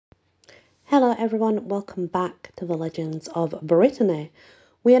Hello everyone, welcome back to the Legends of Britany.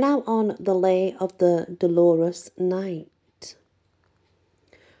 We are now on the Lay of the Dolorous Knight.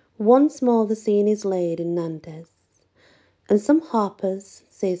 Once more the scene is laid in Nantes, and some harpers,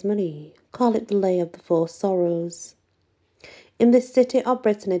 says Marie, call it the Lay of the Four Sorrows. In this city of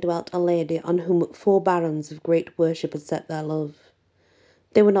Brittany dwelt a lady on whom four barons of great worship had set their love.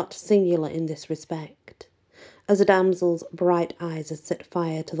 They were not singular in this respect, as a damsel's bright eyes had set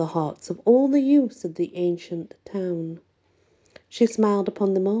fire to the hearts of all the youths of the ancient town. She smiled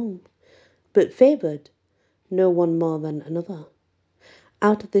upon them all, but favoured no one more than another.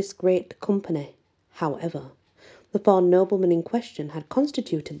 Out of this great company, however, the four noblemen in question had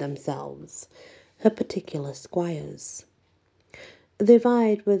constituted themselves her particular squires. They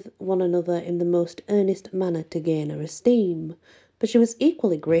vied with one another in the most earnest manner to gain her esteem, but she was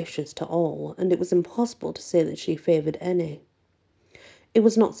equally gracious to all, and it was impossible to say that she favoured any. It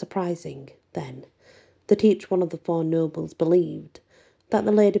was not surprising, then, that each one of the four nobles believed that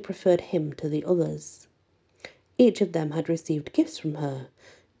the lady preferred him to the others. Each of them had received gifts from her,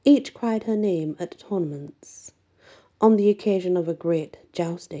 each cried her name at tournaments. On the occasion of a great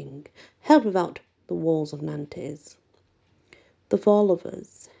jousting, held without the walls of Nantes, the four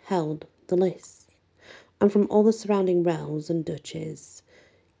lovers held the lists, and from all the surrounding realms and duchies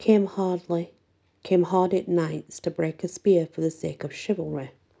came hardy knights to break a spear for the sake of chivalry.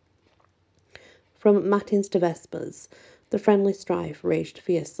 From matins to vespers, the friendly strife raged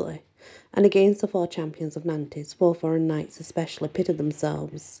fiercely, and against the four champions of Nantes, four foreign knights especially pitted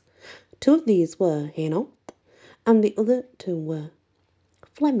themselves. Two of these were Hainault, and the other two were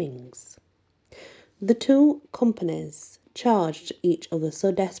Flemings. The two companies charged each other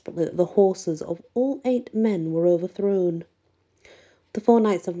so desperately that the horses of all 8 men were overthrown. The 4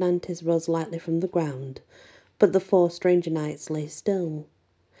 knights of Nantes rose lightly from the ground, but the 4 stranger knights lay still.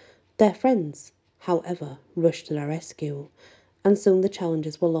 Their friends, however, rushed to their rescue, and soon the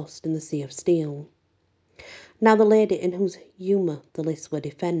challengers were lost in the sea of steel. Now the lady in whose humour the lists were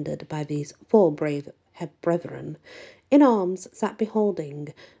defended by these 4 brave brethren in arms sat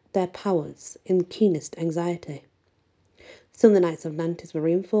beholding their powers in keenest anxiety. Soon the knights of Nantes were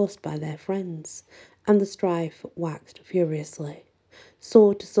reinforced by their friends, and the strife waxed furiously,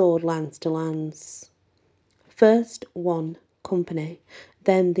 sword to sword, lance to lance. First one company,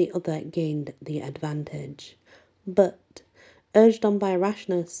 then the other gained the advantage. But, urged on by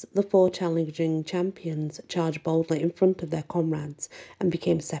rashness, the 4 challenging champions charged boldly in front of their comrades and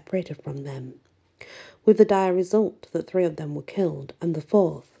became separated from them, with the dire result that 3 of them were killed, and the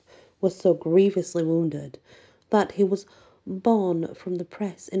 4th was so grievously wounded that he was borne from the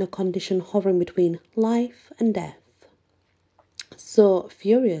press in a condition hovering between life and death. So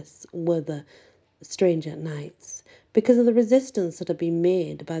furious were the stranger knights, because of the resistance that had been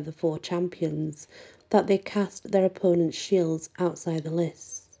made by the 4 champions, that they cast their opponents' shields outside the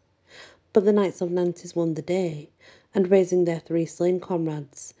lists. But the knights of Nantes won the day, and raising their 3 slain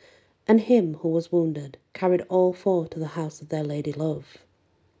comrades, and him who was wounded, carried all 4 to the house of their lady love.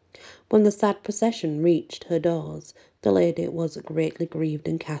 When the sad procession reached her doors, the lady was greatly grieved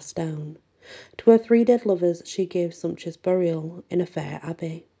and cast down. To her 3 dead lovers she gave sumptuous burial in a fair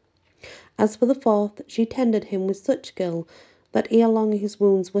abbey. As for the 4th, she tended him with such skill that ere long his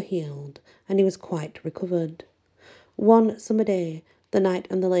wounds were healed, and he was quite recovered. One summer day the knight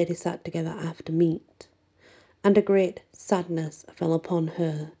and the lady sat together after meat, and a great sadness fell upon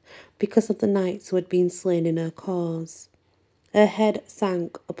her, because of the knights who had been slain in her cause. Her head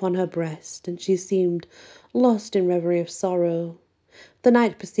sank upon her breast, and she seemed lost in reverie of sorrow. The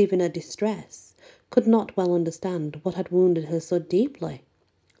knight, perceiving her distress, could not well understand what had wounded her so deeply.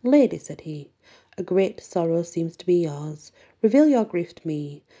 "Lady," said he, "a great sorrow seems to be yours. Reveal your grief to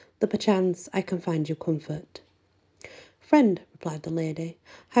me, that perchance I can find you comfort." "Friend," replied the lady,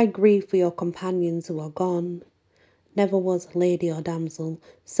 "I grieve for your companions who are gone. Never was lady or damsel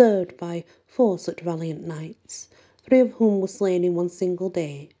served by 4 such valiant knights, 3 of whom were slain in one single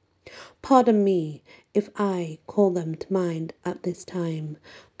day. Pardon me if I call them to mind at this time,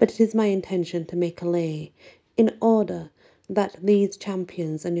 but it is my intention to make a lay, in order that these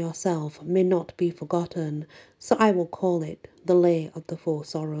champions and yourself may not be forgotten, so I will call it the Lay of the 4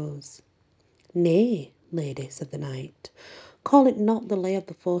 Sorrows." "Nay, lady," said the knight, "call it not the Lay of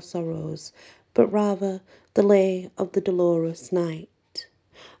the 4 Sorrows, but rather the Lay of the Dolorous Knight.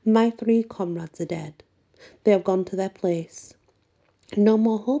 My 3 comrades are dead. They have gone to their place. No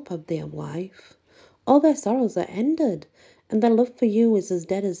more hope have they of life. All their sorrows are ended, and their love for you is as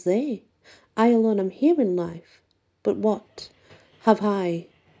dead as they. I alone am here in life, but what have I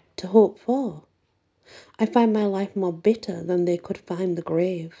to hope for? I find my life more bitter than they could find the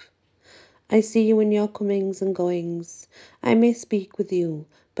grave. I see you in your comings and goings. I may speak with you,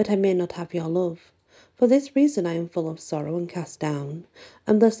 but I may not have your love. For this reason I am full of sorrow and cast down,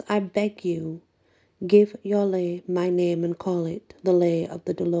 and thus I beg you, give your lay my name and call it the lay of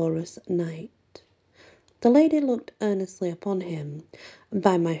the Dolorous Knight. The lady looked earnestly upon him.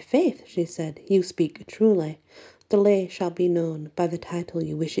 By my faith, she said, you speak truly. The lay shall be known by the title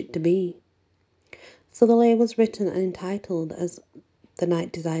you wish it to be. So the lay was written and entitled as the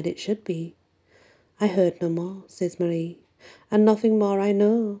knight desired it should be. I heard no more, says Marie, and nothing more I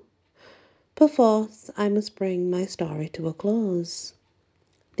know. Perforce I must bring my story to a close.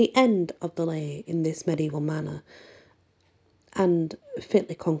 The end of the lay in this medieval manner, and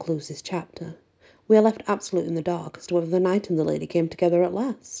fitly concludes this chapter. We are left absolutely in the dark as to whether the knight and the lady came together at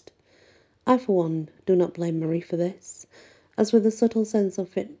last. I, for one, do not blame Marie for this, as with a subtle sense of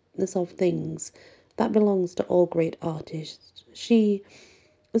fitness of things that belongs to all great artists, she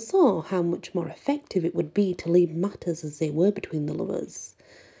saw how much more effective it would be to leave matters as they were between the lovers.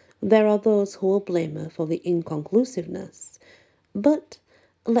 There are those who will blame her for the inconclusiveness, but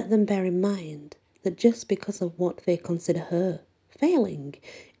let them bear in mind that just because of what they consider her failing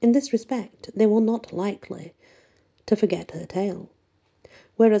in this respect, they will not likely to forget her tale.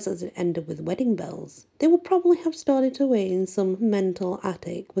 Whereas as it ended with wedding bells, they would probably have stored it away in some mental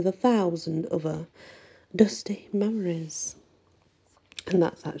attic with 1,000 other dusty memories. And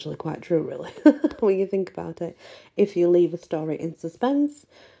that's actually quite true, really, when you think about it. If you leave a story in suspense,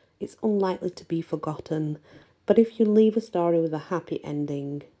 it's unlikely to be forgotten. But if you leave a story with a happy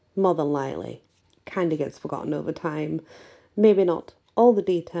ending, more than likely, kind of gets forgotten over time. Maybe not all the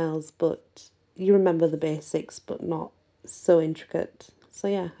details, but you remember the basics, but not so intricate. So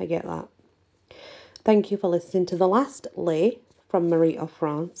yeah, I get that. Thank you for listening to the last lay from Marie of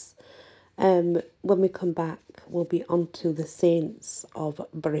France. When we come back, we'll be on to the saints of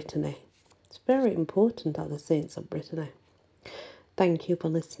Brittany. It's very important are the saints of Brittany. Thank you for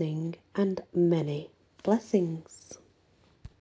listening, and many blessings.